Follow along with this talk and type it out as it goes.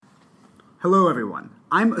Hello, everyone.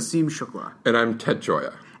 I'm Asim Shukla. And I'm Ted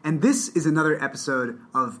Joya. And this is another episode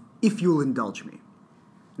of If You'll Indulge Me.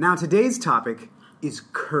 Now, today's topic is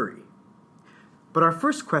curry. But our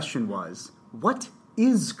first question was, what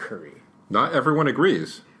is curry? Not everyone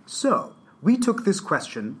agrees. So, we took this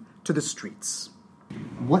question to the streets.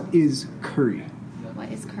 What is curry?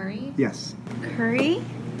 What is curry? Yes. Curry?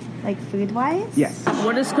 Like food-wise? Yes.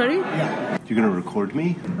 What is curry? Yeah. You're gonna record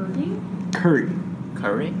me? Curry.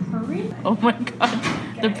 Curry? Oh my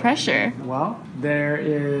god. The pressure. Well, there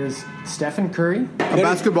is Stephen Curry. A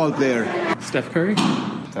basketball player. Steph Curry.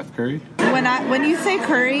 Steph Curry? When you say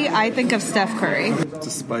curry, I think of Steph Curry. It's a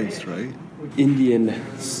spice, right? Indian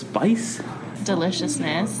spice?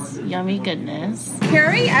 Deliciousness. Yummy goodness.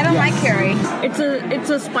 Curry? I don't like curry. It's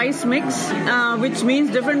a spice mix, which means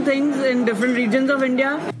different things in different regions of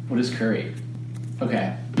India. What is curry?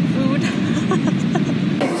 Okay. Food.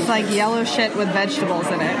 It's like yellow shit with vegetables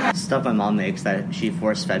in it. Stuff my mom makes that she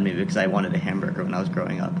force-fed me because I wanted a hamburger when I was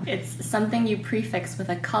growing up. It's something you prefix with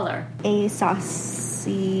a color. A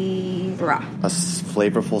saucy broth. A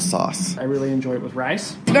flavorful sauce. I really enjoy it with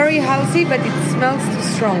rice. It's very healthy, but it smells too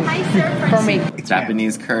strong for me.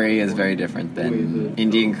 Japanese curry is very different than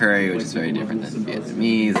Indian curry, which is very different than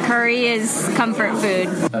Vietnamese. Curry is comfort food.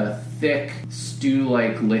 A thick,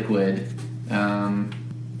 stew-like liquid.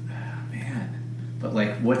 But,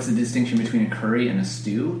 what's the distinction between a curry and a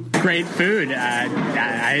stew? Great food.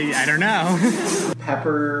 I don't know.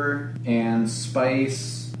 Pepper and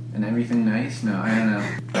spice and everything nice? No, I don't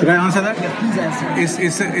know. Should I answer that? Yeah, please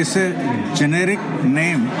answer. It's a generic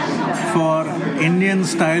name for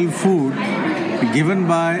Indian-style food given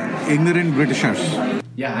by ignorant Britishers.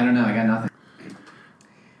 Yeah, I don't know. I got nothing.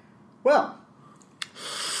 Well,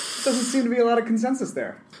 doesn't seem to be a lot of consensus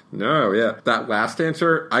there. No, yeah. That last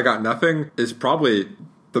answer, I got nothing, is probably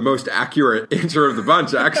the most accurate answer of the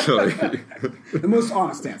bunch, actually. The most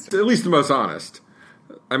honest answer. At least the most honest.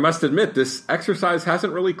 I must admit, this exercise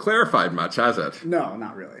hasn't really clarified much, has it? No,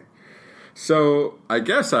 not really. So, I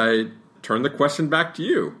guess I turn the question back to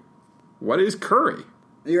you. What is curry?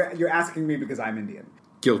 You're asking me because I'm Indian.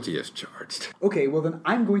 Guilty as charged. Okay, well then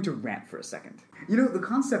I'm going to rant for a second. You know, the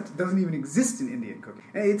concept doesn't even exist in Indian cooking.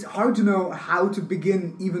 It's hard to know how to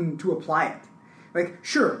begin even to apply it.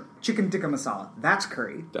 Sure, chicken tikka masala, that's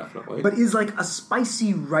curry. Definitely. But is a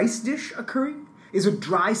spicy rice dish a curry? Is a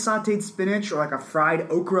dry sautéed spinach or a fried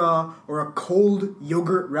okra or a cold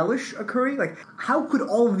yogurt relish a curry? How could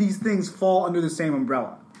all of these things fall under the same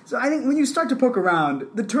umbrella? So I think when you start to poke around,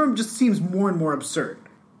 the term just seems more and more absurd.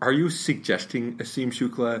 Are you suggesting, Asim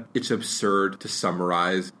Shukla, it's absurd to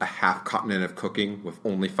summarize a half-continent of cooking with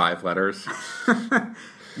only 5 letters?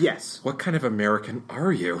 Yes. What kind of American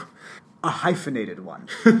are you? A hyphenated one.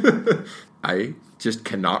 I just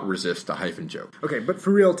cannot resist a hyphen joke. Okay, but for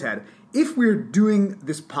real, Ted, if we're doing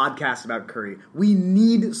this podcast about curry, we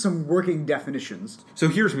need some working definitions. So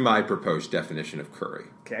here's my proposed definition of curry.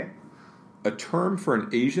 Okay. A term for an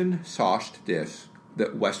Asian sauced dish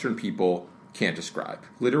that Western people can't describe.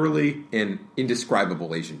 Literally, an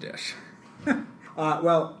indescribable Asian dish.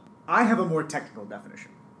 Well, I have a more technical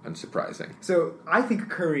definition. Unsurprising. So, I think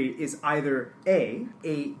curry is either A,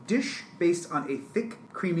 a dish based on a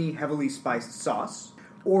thick, creamy, heavily spiced sauce,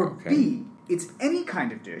 or B, it's any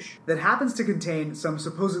kind of dish that happens to contain some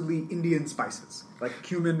supposedly Indian spices, like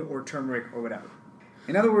cumin or turmeric or whatever.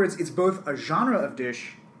 In other words, it's both a genre of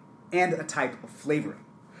dish and a type of flavoring.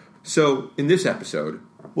 So, in this episode,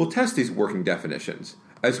 we'll test these working definitions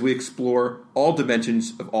as we explore all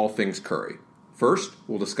dimensions of all things curry. First,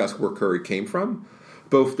 we'll discuss where curry came from,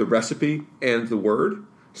 both the recipe and the word.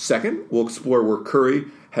 Second, we'll explore where curry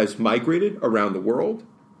has migrated around the world.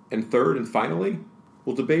 And third, and finally,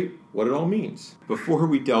 we'll debate what it all means. Before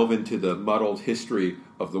we delve into the muddled history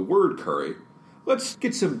of the word curry, let's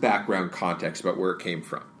get some background context about where it came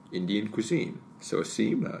from. Indian cuisine. So,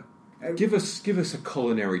 Asim, give us a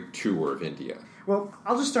culinary tour of India. Well,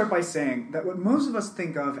 I'll just start by saying that what most of us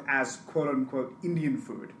think of as quote-unquote Indian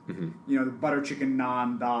food, the butter chicken,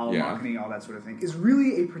 naan, dal, makhani, all that sort of thing, is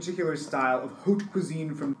really a particular style of haute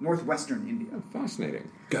cuisine from northwestern India. Oh, fascinating.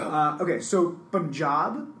 Go. Okay, so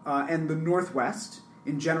Punjab and the Northwest,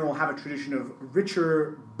 in general, have a tradition of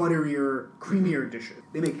richer, butterier, creamier dishes.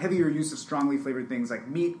 They make heavier use of strongly flavored things like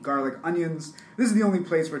meat, garlic, onions. This is the only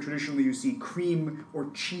place where traditionally you see cream or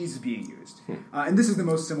cheese being used. And this is the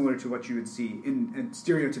most similar to what you would see in a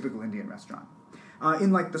stereotypical Indian restaurant.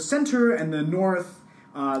 In the center and the north,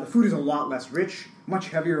 the food is a lot less rich, much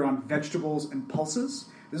heavier on vegetables and pulses.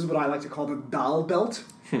 This is what I like to call the dal belt.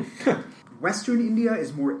 Western India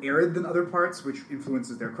is more arid than other parts, which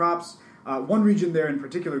influences their crops. One region there in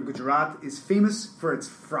particular, Gujarat, is famous for its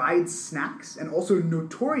fried snacks and also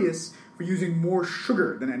notorious for using more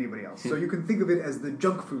sugar than anybody else. So you can think of it as the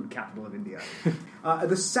junk food capital of India.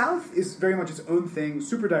 The south is very much its own thing,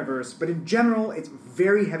 super diverse, but in general it's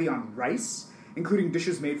very heavy on rice, including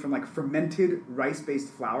dishes made from like fermented rice-based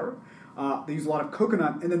flour. They use a lot of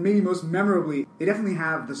coconut, and then maybe most memorably, they definitely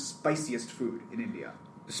have the spiciest food in India.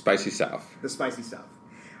 The spicy south. The spicy south.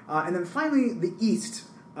 And then finally, the east.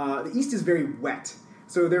 The east is very wet,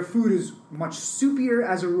 so their food is much soupier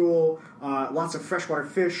as a rule, lots of freshwater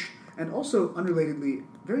fish, and also, unrelatedly,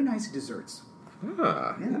 very nice desserts.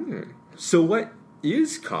 So what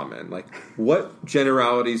is common? Like, what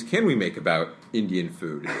generalities can we make about Indian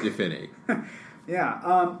food, if any?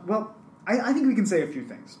 Well, I think we can say a few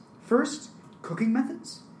things. First, cooking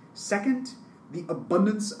methods. Second, the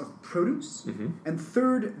abundance of produce. And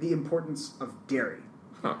third, the importance of dairy.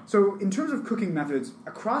 So in terms of cooking methods,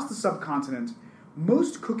 across the subcontinent,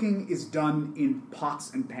 most cooking is done in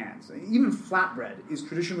pots and pans. Even flatbread is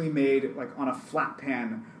traditionally made like on a flat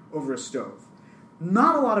pan over a stove.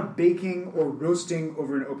 Not a lot of baking or roasting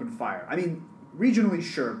over an open fire. I mean, regionally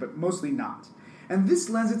sure, but mostly not. And this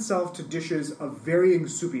lends itself to dishes of varying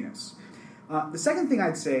soupiness. The second thing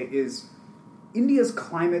I'd say is India's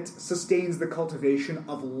climate sustains the cultivation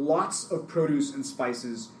of lots of produce and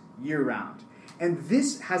spices year-round. And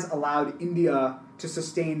this has allowed India to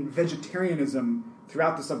sustain vegetarianism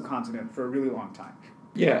throughout the subcontinent for a really long time.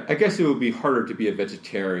 Yeah, I guess it would be harder to be a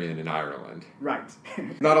vegetarian in Ireland. Right.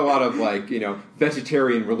 Not a lot of,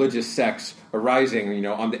 vegetarian religious sects arising,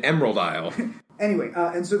 on the Emerald Isle. Anyway,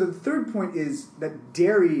 and so the third point is that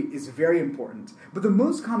dairy is very important. But the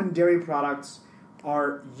most common dairy products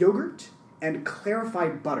are yogurt and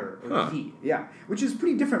clarified butter, or ghee. Yeah, which is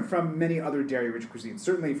pretty different from many other dairy-rich cuisines,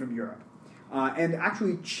 certainly from Europe. And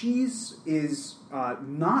actually, cheese is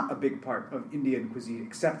not a big part of Indian cuisine,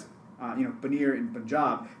 except, paneer in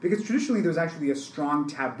Punjab, because traditionally there's actually a strong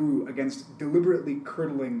taboo against deliberately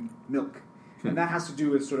curdling milk. And that has to do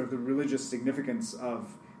with sort of the religious significance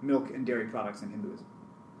of milk and dairy products in Hinduism.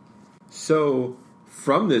 So,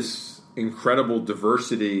 from this incredible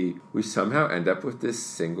diversity, we somehow end up with this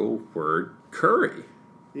single word, curry.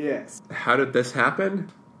 Yes. How did this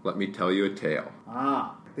happen? Let me tell you a tale.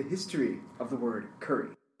 The history of the word curry.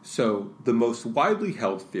 So, the most widely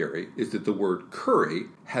held theory is that the word curry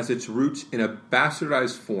has its roots in a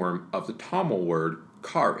bastardized form of the Tamil word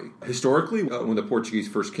curry. Historically, when the Portuguese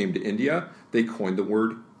first came to India, they coined the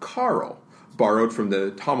word Carl, borrowed from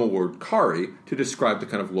the Tamil word curry to describe the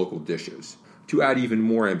kind of local dishes. To add even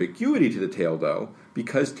more ambiguity to the tale, though,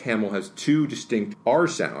 because Tamil has two distinct R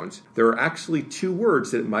sounds, there are actually two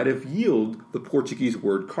words that might have yielded the Portuguese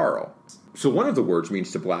word Carl. So one of the words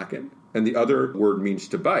means to blacken, and the other word means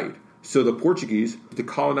to bite. So the Portuguese, the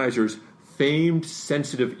colonizers' famed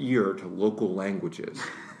sensitive ear to local languages,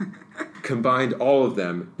 combined all of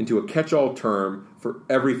them into a catch-all term for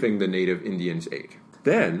everything the native Indians ate.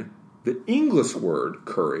 Then, the English word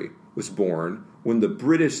curry was born when the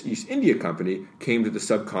British East India Company came to the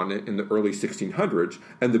subcontinent in the early 1600s,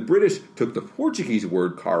 and the British took the Portuguese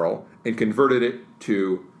word Carl and converted it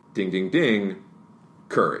to, ding ding ding,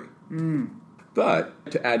 curry.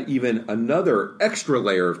 But to add even another extra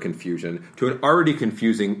layer of confusion to an already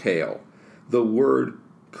confusing tale, the word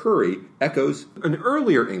curry echoes an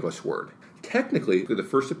earlier English word. Technically, the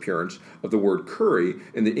first appearance of the word curry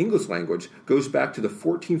in the English language goes back to the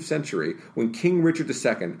 14th century when King Richard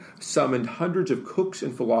II summoned hundreds of cooks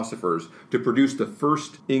and philosophers to produce the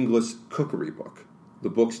first English cookery book. The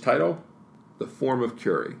book's title? The Form of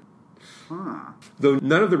Curry. Though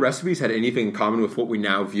none of the recipes had anything in common with what we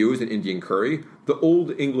now view as an Indian curry, the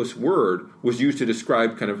Old English word was used to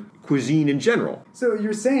describe kind of cuisine in general. So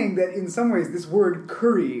you're saying that in some ways this word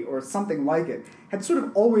curry, or something like it, had sort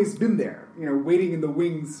of always been there, waiting in the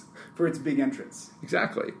wings for its big entrance.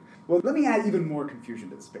 Exactly. Well, let me add even more confusion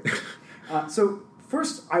to this paper. So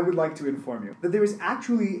first, I would like to inform you that there is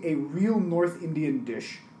actually a real North Indian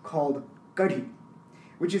dish called kadhi,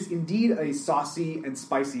 which is indeed a saucy and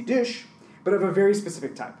spicy dish, but of a very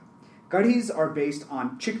specific type. Kadhis are based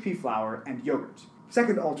on chickpea flour and yogurt.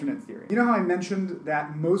 Second alternate theory. You know how I mentioned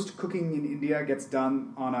that most cooking in India gets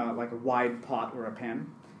done on a wide pot or a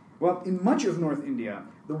pan? Well, in much of North India,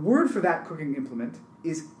 the word for that cooking implement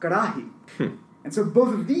is karahi. And so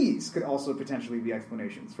both of these could also potentially be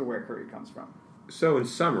explanations for where curry comes from. So in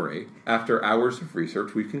summary, after hours of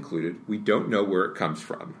research, we've concluded we don't know where it comes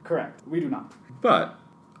from. Correct. We do not. But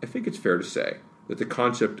I think it's fair to say that the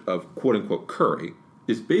concept of quote-unquote curry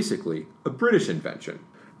is basically a British invention.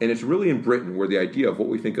 And it's really in Britain where the idea of what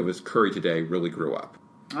we think of as curry today really grew up.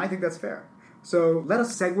 I think that's fair. So let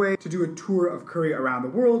us segue to do a tour of curry around the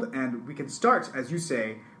world, and we can start, as you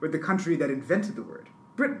say, with the country that invented the word,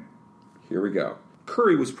 Britain. Here we go.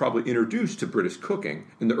 Curry was probably introduced to British cooking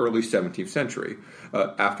in the early 17th century,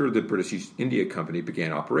 after the British East India Company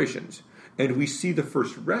began operations. And we see the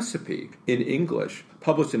first recipe in English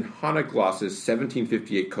published in Hannah Gloss's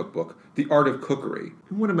 1758 cookbook, The Art of Cookery.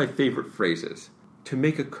 And one of my favorite phrases, to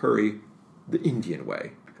make a curry the Indian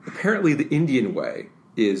way. Apparently the Indian way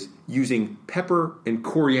is using pepper and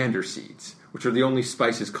coriander seeds, which are the only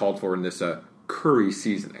spices called for in this curry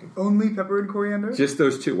seasoning. Only pepper and coriander? Just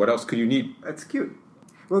those two. What else could you need? That's cute.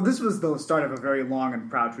 Well, this was the start of a very long and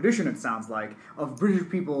proud tradition, it sounds like, of British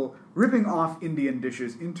people ripping off Indian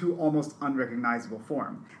dishes into almost unrecognizable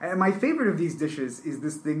form. And my favorite of these dishes is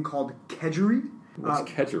this thing called kedgeree. What's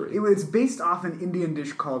kedgeree? It's based off an Indian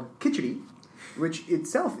dish called khichdi, which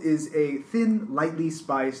itself is a thin, lightly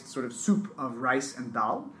spiced sort of soup of rice and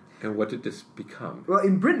dal. And what did this become? Well,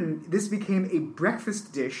 in Britain, this became a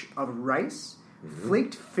breakfast dish of rice,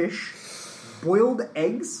 flaked fish, boiled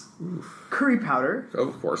eggs, curry powder,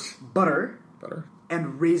 of course, butter,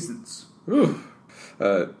 and raisins.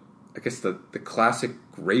 I guess the classic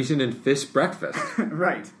raisin and fish breakfast.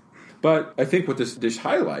 Right. But I think what this dish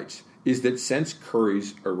highlights is that since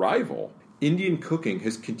curry's arrival, Indian cooking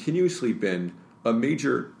has continuously been a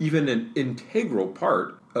major, even an integral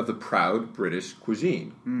part of the proud British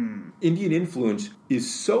cuisine. Indian influence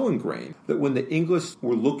is so ingrained that when the English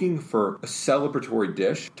were looking for a celebratory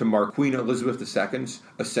dish to mark Queen Elizabeth II's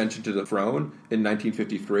ascension to the throne in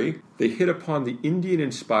 1953, they hit upon the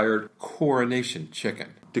Indian-inspired coronation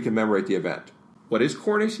chicken to commemorate the event. What is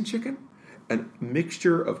coronation chicken? A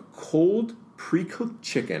mixture of cold, pre-cooked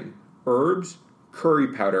chicken, herbs, curry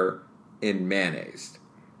powder, and mayonnaise.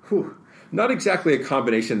 Whew. Not exactly a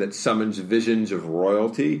combination that summons visions of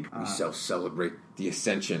royalty. We shall celebrate the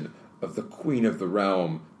ascension of the Queen of the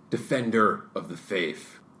Realm, defender of the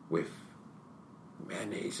faith, with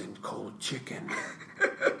mayonnaise and cold chicken.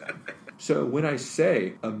 So when I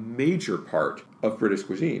say a major part of British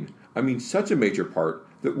cuisine, I mean such a major part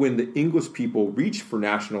that when the English people reached for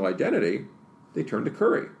national identity, they turned to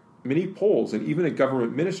curry. Many polls and even a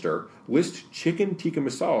government minister list chicken tikka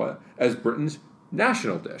masala as Britain's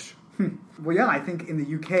national dish. Well, yeah, I think in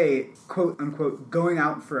the UK, quote-unquote, going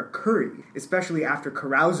out for a curry, especially after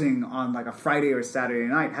carousing on like a Friday or Saturday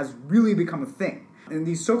night, has really become a thing. And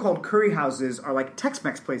these so-called curry houses are like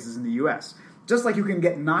Tex-Mex places in the US. Just like you can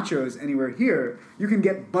get nachos anywhere here, you can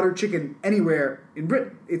get butter chicken anywhere in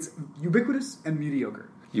Britain. It's ubiquitous and mediocre.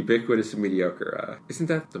 Ubiquitous and mediocre. Isn't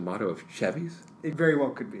that the motto of Chevy's? It very well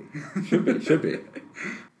could be. Should be.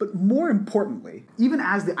 But more importantly, even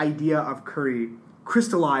as the idea of curry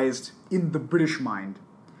crystallized in the British mind,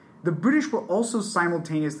 the British were also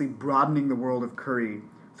simultaneously broadening the world of curry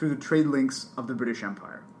through the trade links of the British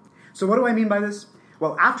Empire. So what do I mean by this?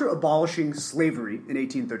 Well, after abolishing slavery in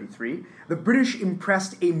 1833, the British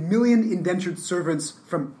impressed 1 million indentured servants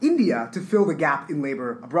from India to fill the gap in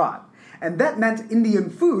labor abroad. And that meant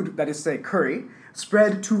Indian food, that is to say curry,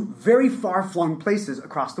 spread to very far-flung places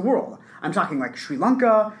across the world. I'm talking like Sri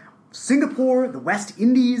Lanka, Singapore, the West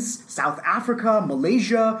Indies, South Africa,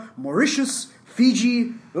 Malaysia, Mauritius,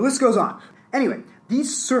 Fiji, the list goes on. Anyway,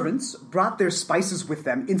 these servants brought their spices with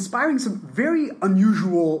them, inspiring some very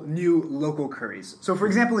unusual new local curries. So, for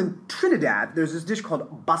example, in Trinidad, there's this dish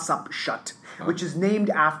called basap shat, which is named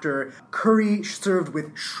after curry served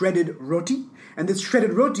with shredded roti. And this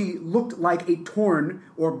shredded roti looked like a torn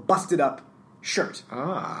or busted up shirt.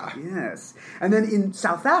 Yes. And then in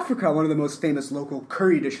South Africa, one of the most famous local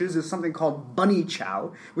curry dishes is something called bunny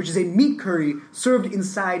chow, which is a meat curry served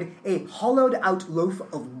inside a hollowed out loaf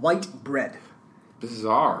of white bread.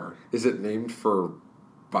 Bizarre. Is it named for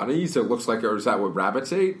bunnies? It looks like, or is that what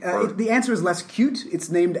rabbits ate? The answer is less cute.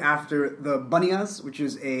 It's named after the Banias, which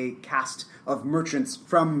is a caste of merchants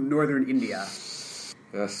from northern India.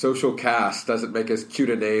 Social caste doesn't make as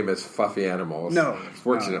cute a name as fluffy animals. No.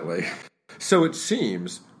 Fortunately. So it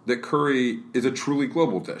seems that curry is a truly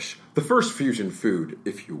global dish. The first fusion food,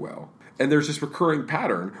 if you will. And there's this recurring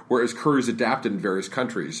pattern where as curry is adapted in various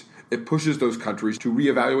countries, it pushes those countries to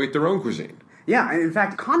reevaluate their own cuisine. Yeah, and in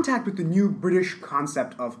fact, contact with the new British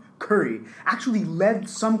concept of curry actually led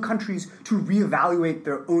some countries to reevaluate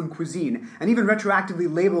their own cuisine and even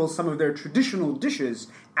retroactively label some of their traditional dishes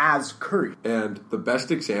as curry. And the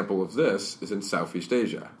best example of this is in Southeast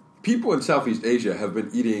Asia. People in Southeast Asia have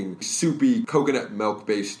been eating soupy coconut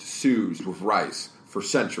milk-based stews with rice for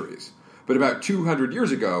centuries. But about 200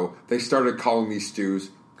 years ago, they started calling these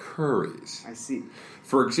stews curries. I see.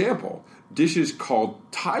 For example, dishes called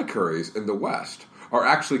Thai curries in the West are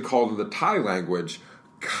actually called in the Thai language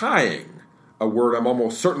kaiing, a word I'm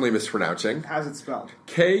almost certainly mispronouncing. How's it spelled?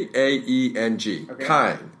 Kaeng. Okay.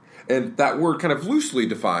 Kaeng. And that word, kind of loosely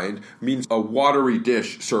defined, means a watery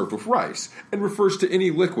dish served with rice and refers to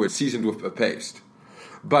any liquid seasoned with a paste.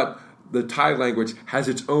 But the Thai language has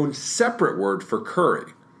its own separate word for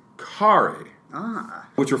curry, kari,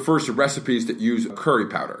 which refers to recipes that use curry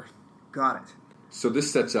powder. Got it. So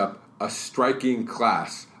this sets up a striking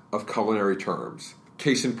class of culinary terms.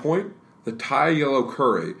 Case in point, the Thai yellow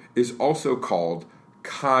curry is also called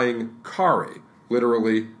kaeng kari,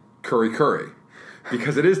 literally curry,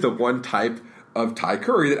 because it is the one type of Thai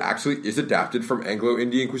curry that actually is adapted from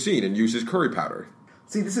Anglo-Indian cuisine and uses curry powder.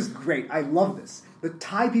 See, this is great. I love this. The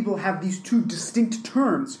Thai people have these two distinct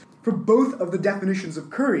terms for both of the definitions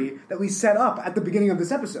of curry that we set up at the beginning of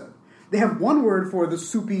this episode. They have one word for the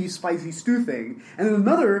soupy, spicy stew thing, and then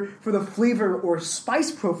another for the flavor or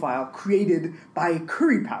spice profile created by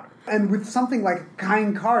curry powder. And with something like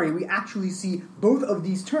kaeng kari, we actually see both of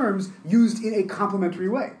these terms used in a complementary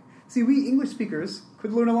way. See, we English speakers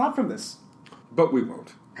could learn a lot from this. But we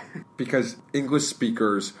won't. Because English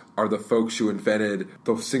speakers are the folks who invented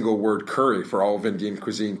the single word curry for all of Indian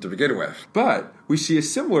cuisine to begin with. But we see a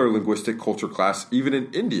similar linguistic culture class even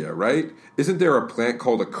in India, right? Isn't there a plant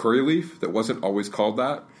called a curry leaf that wasn't always called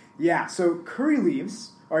that? Yeah, so curry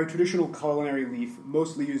leaves are a traditional culinary leaf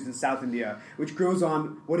mostly used in South India, which grows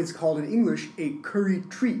on what is called in English a curry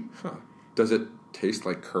tree. Huh. Does it taste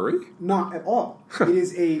like curry? Not at all. It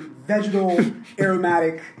is a vegetal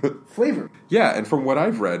aromatic flavor. Yeah, and from what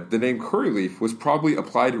I've read, the name curry leaf was probably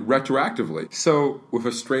applied retroactively. So, with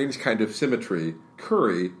a strange kind of symmetry,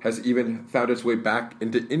 curry has even found its way back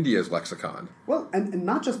into India's lexicon. Well, and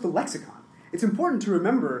not just the lexicon. It's important to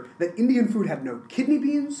remember that Indian food had no kidney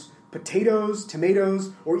beans, potatoes,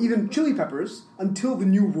 tomatoes, or even chili peppers until the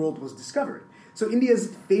New World was discovered. So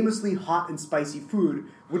India's famously hot and spicy food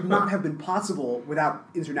would not have been possible without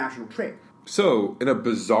international trade. So, in a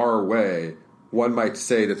bizarre way, one might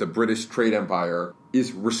say that the British trade empire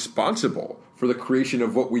is responsible for the creation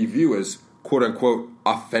of what we view as quote-unquote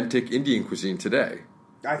authentic Indian cuisine today.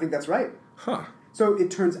 I think that's right. Huh. So it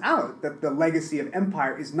turns out that the legacy of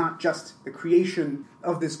empire is not just the creation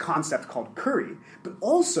of this concept called curry, but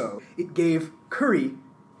also it gave curry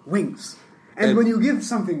wings. And when you give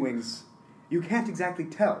something wings, you can't exactly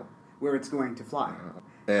tell where it's going to fly.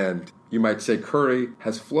 And you might say curry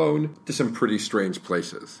has flown to some pretty strange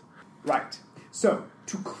places. Right. So,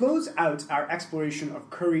 to close out our exploration of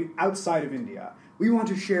curry outside of India, we want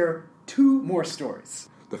to share two more stories.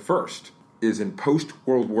 The first is in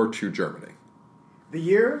post-World War II Germany. The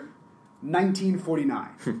year,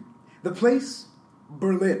 1949. The place,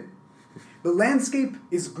 Berlin. The landscape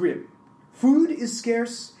is grim. Food is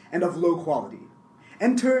scarce and of low quality.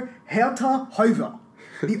 Enter Hertha Heuver,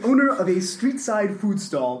 the owner of a street-side food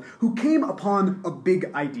stall who came upon a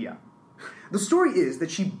big idea. The story is that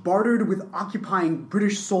she bartered with occupying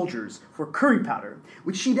British soldiers for curry powder,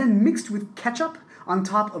 which she then mixed with ketchup on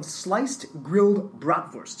top of sliced grilled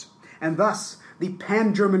bratwurst, and thus the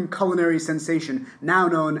pan-German culinary sensation now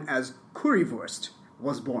known as currywurst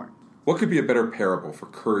was born. What could be a better parable for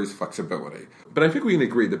curry's flexibility? But I think we can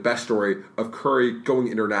agree the best story of curry going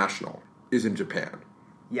international is in Japan.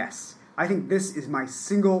 Yes, I think this is my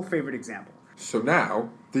single favorite example. So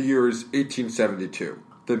now, the year is 1872.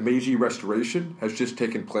 The Meiji Restoration has just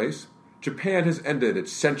taken place. Japan has ended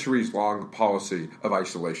its centuries-long policy of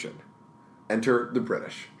isolation. Enter the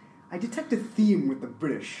British. I detect a theme with the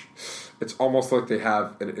British. It's almost like they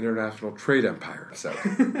have an international trade empire. So.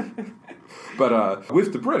 But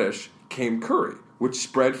with the British came curry, which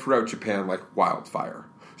spread throughout Japan like wildfire.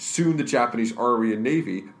 Soon the Japanese Army and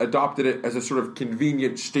Navy adopted it as a sort of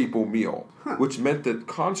convenient staple meal, which meant that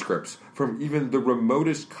conscripts from even the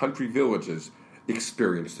remotest country villages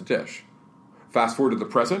experienced the dish. Fast forward to the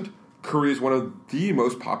present, curry is one of the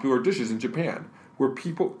most popular dishes in Japan, where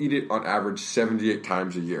people eat it on average 78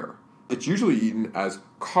 times a year. It's usually eaten as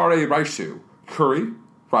kare raisu, curry,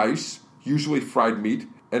 rice, usually fried meat,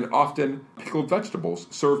 and often pickled vegetables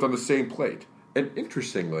served on the same plate. And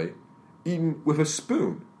interestingly, eaten with a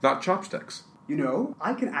spoon, not chopsticks. You know,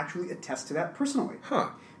 I can actually attest to that personally. Huh.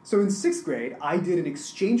 So in 6th grade, I did an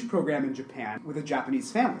exchange program in Japan with a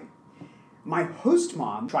Japanese family. My host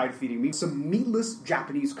mom tried feeding me some meatless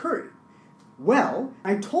Japanese curry. Well,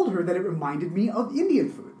 I told her that it reminded me of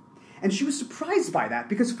Indian food. And she was surprised by that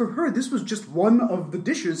because for her, this was just one of the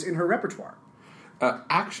dishes in her repertoire.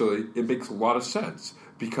 Actually, it makes a lot of sense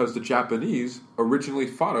because the Japanese originally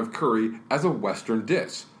thought of curry as a Western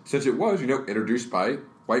dish, since it was, introduced by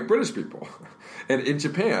white British people. And in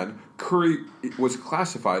Japan, curry was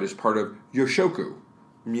classified as part of yoshoku,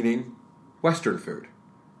 meaning Western food.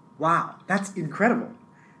 Wow, that's incredible.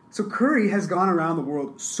 So curry has gone around the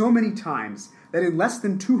world so many times that in less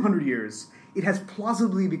than 200 years, it has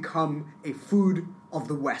plausibly become a food of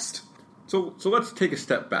the West. So let's take a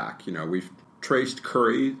step back. We've traced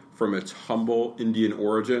curry from its humble Indian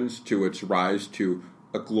origins to its rise to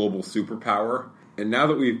a global superpower. And now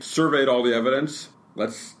that we've surveyed all the evidence,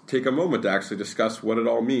 let's take a moment to actually discuss what it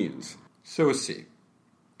all means. So, Asi,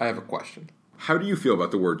 I have a question. How do you feel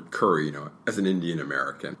about the word curry, as an Indian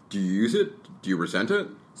American? Do you use it? Do you resent it?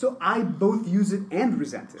 So I both use it and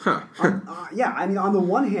resent it. Huh. On the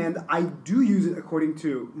one hand, I do use it according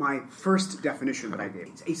to my first definition that I gave.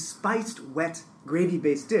 It's a spiced, wet,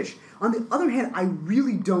 gravy-based dish. On the other hand, I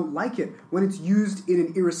really don't like it when it's used in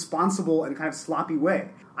an irresponsible and kind of sloppy way.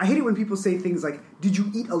 I hate it when people say things like, "Did you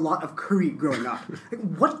eat a lot of curry growing up?"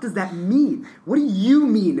 What does that mean? What do you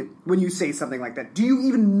mean when you say something like that? Do you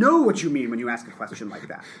even know what you mean when you ask a question like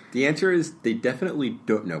that? The answer is they definitely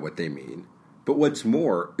don't know what they mean. But what's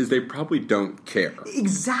more is they probably don't care.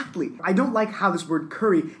 Exactly. I don't like how this word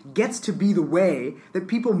curry gets to be the way that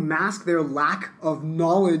people mask their lack of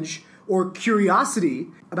knowledge or curiosity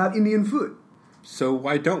about Indian food. So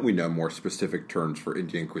why don't we know more specific terms for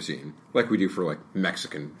Indian cuisine, like we do for,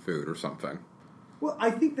 Mexican food or something? Well, I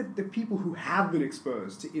think that the people who have been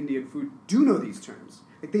exposed to Indian food do know these terms.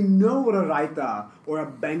 They know what a raita or a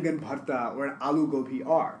bangan bharta or an aloo gobi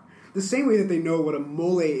are. The same way that they know what a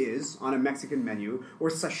mole is on a Mexican menu or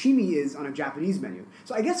sashimi is on a Japanese menu.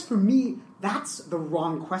 So I guess for me, that's the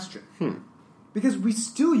wrong question. Because we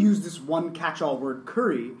still use this one catch-all word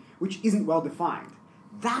curry, which isn't well defined.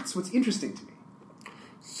 That's what's interesting to me.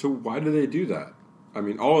 So why do they do that?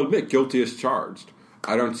 I'll admit, guilty as charged.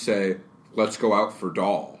 I don't say, let's go out for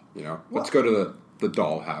dal, Let's go to the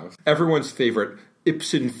dal house. Everyone's favorite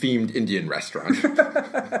Ibsen-themed Indian restaurant.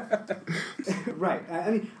 Right.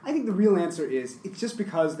 I think the real answer is it's just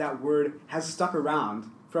because that word has stuck around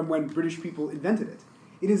from when British people invented it.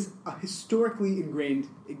 It is a historically ingrained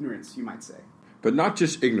ignorance, you might say. But not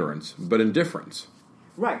just ignorance, but indifference.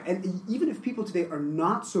 Right. And even if people today are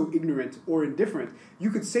not so ignorant or indifferent,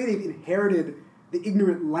 you could say they've inherited the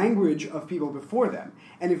ignorant language of people before them.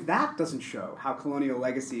 And if that doesn't show how colonial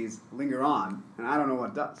legacies linger on, then I don't know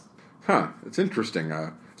what does. It's interesting.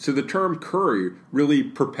 So the term curry really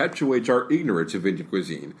perpetuates our ignorance of Indian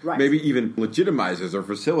cuisine. Right. Maybe even legitimizes or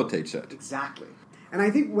facilitates it. Exactly. And I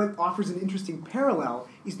think what offers an interesting parallel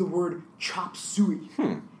is the word chop suey.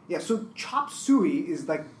 Yeah, so chop suey is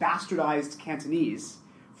like bastardized Cantonese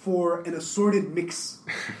for an assorted mix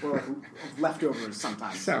of leftovers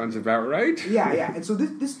sometimes. Sounds about right. Yeah. And so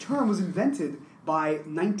this term was invented by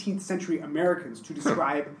 19th century Americans to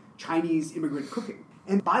describe Chinese immigrant cooking.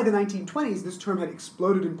 And by the 1920s, this term had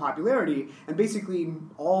exploded in popularity, and basically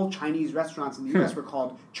all Chinese restaurants in the U.S. were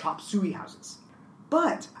called chop suey houses.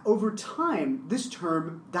 But over time, this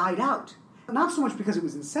term died out. Not so much because it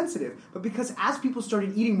was insensitive, but because as people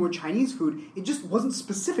started eating more Chinese food, it just wasn't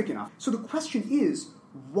specific enough. So the question is,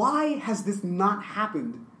 why has this not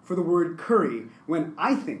happened for the word curry when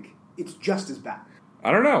I think it's just as bad? I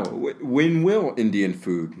don't know. When will Indian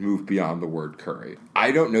food move beyond the word curry?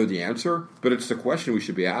 I don't know the answer, but it's the question we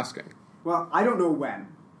should be asking. Well, I don't know when,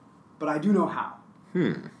 but I do know how.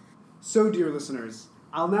 So, dear listeners,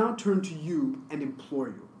 I'll now turn to you and implore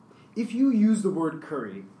you. If you use the word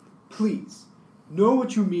curry, please know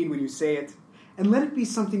what you mean when you say it, and let it be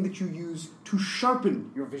something that you use to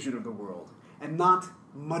sharpen your vision of the world, and not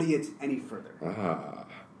muddy it any further.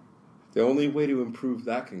 The only way to improve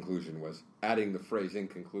that conclusion was adding the phrase "in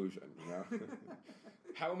conclusion."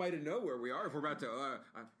 How am I to know where we are if we're about to...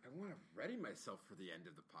 I want to ready myself for the end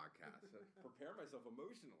of the podcast. Prepare myself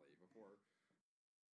emotionally.